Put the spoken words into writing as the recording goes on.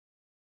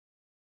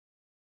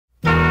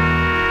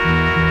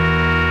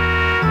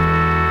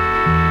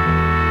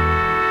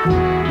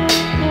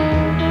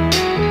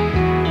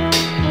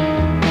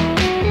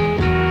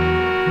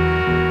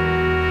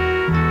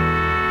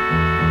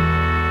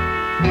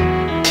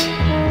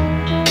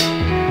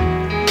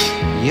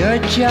You're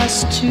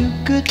just too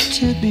good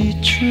to be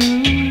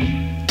true.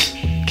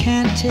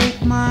 Can't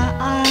take my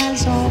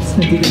eyes off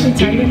you.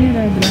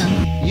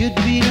 You'd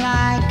be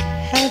like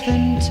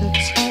heaven to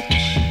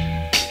touch.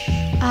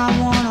 I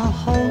wanna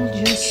hold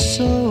you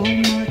so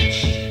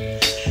much.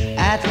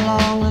 At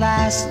long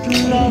last,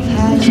 love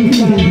has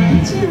won,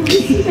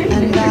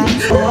 and I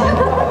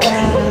thought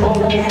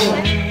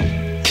that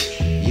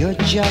you're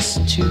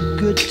just too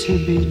good to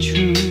be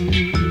true.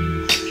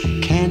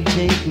 Can't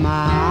take my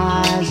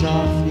eyes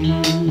off you.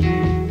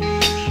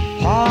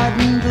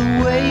 Pardon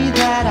the way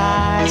that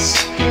I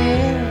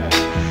stare.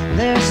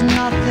 There's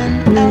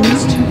nothing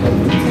else to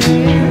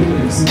compare.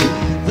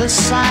 The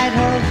sight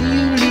of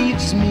you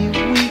leaves me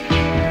weak.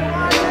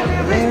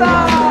 There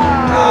are no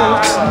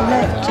words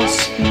left to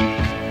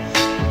speak.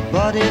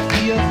 But if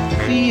you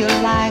feel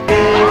like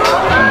I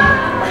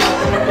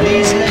feel,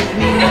 please let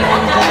me know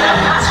that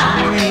it's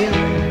real.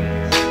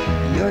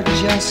 You're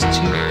just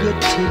too good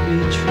to be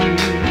true.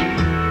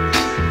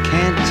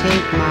 Can't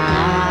take my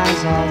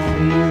eyes off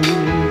you.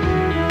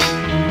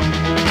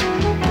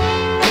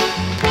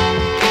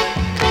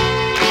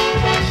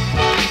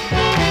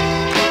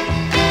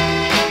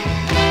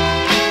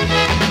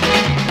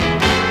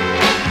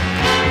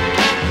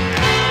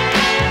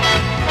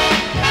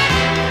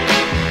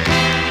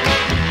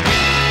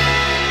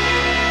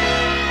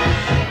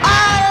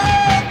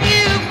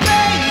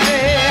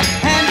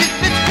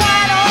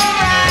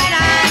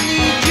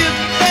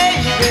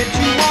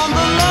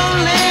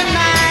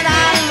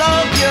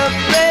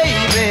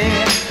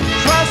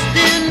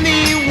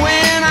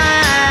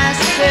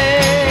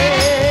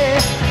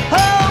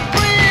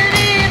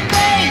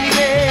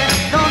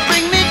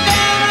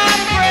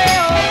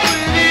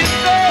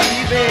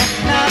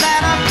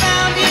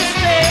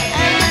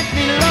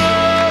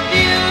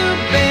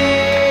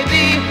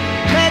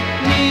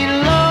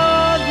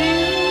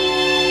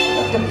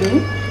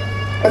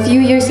 A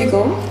few years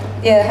ago,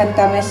 dia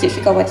hantar message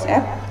ke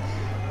WhatsApp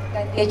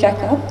dan dia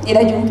cakap dia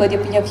dah jumpa dia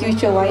punya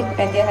future wife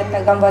dan dia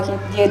hantar gambar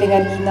dia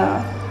dengan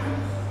Lina.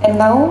 And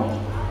now,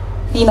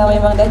 Lina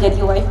memang dah jadi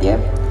wife dia.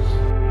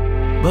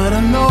 But I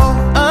know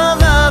a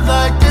love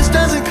like this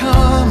doesn't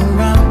come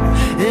around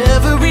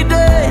every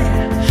day,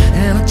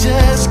 and I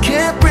just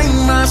can't bring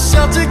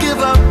myself to give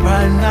up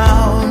right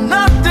now.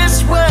 Not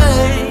this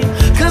way,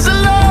 'cause I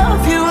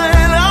love you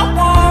and I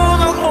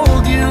wanna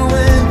hold you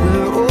when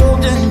we're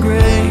old and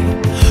gray.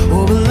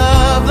 Oh, but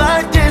love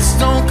like this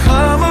don't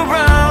come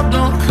around,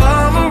 don't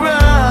come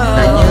around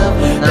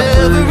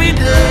every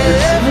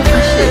day.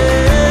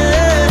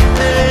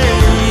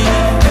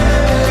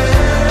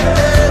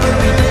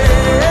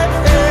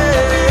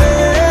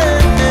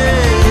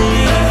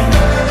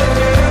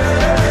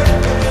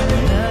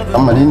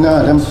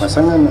 Amalina dan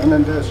pasangan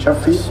Anda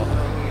Syafiz.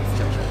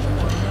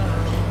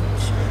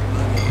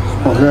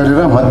 Semoga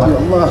dirahmati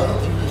Allah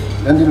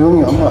dan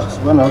dilindungi Allah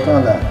Subhanahu wa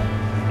taala.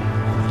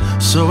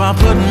 So I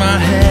put my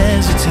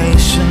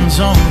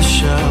hesitations on the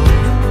shelf,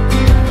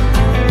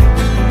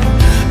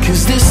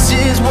 'cause this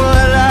is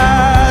what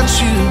I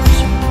choose.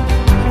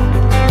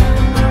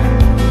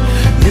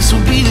 This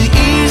will be the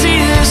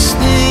easiest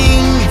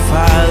thing if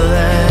I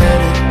let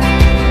it,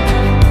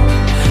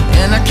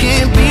 and I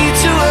can't be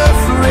too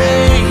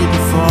afraid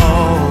to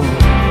fall.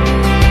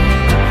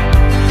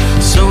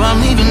 So I'm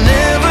leaving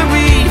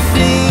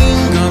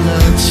everything on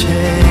the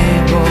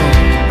table.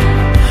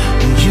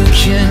 You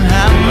can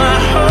have my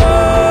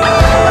heart.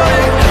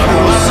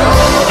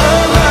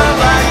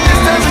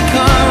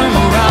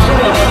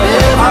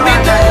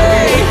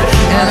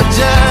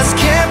 Just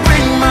can't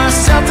bring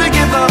myself to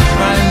give up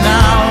right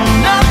now.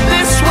 Not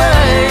this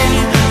way,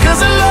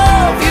 'cause I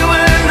love you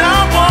and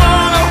I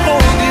wanna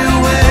hold you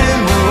when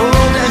we're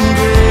old and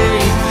gray.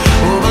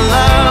 Oh, but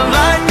love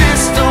like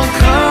this don't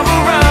come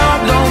around,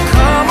 don't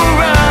come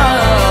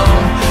around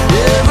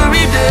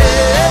every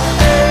day.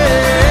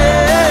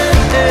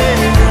 Every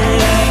day.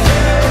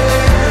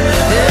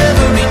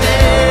 Every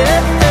day.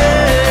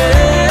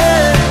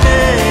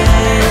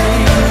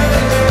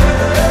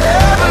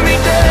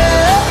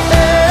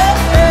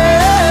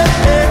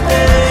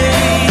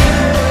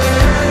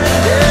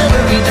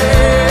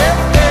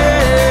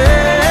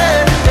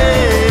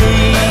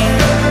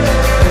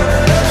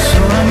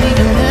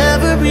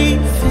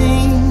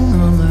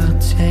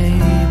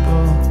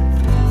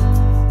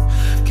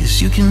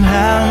 You can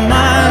have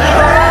my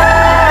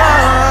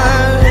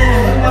heart.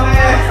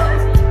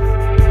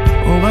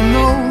 Oh, I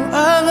know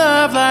a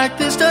love like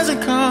this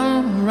doesn't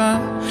come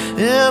around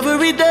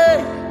every day,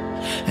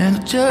 and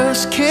I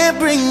just can't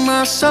bring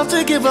myself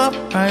to give up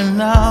right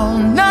now.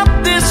 Not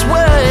this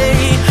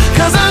way,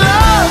 'cause I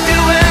love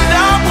you.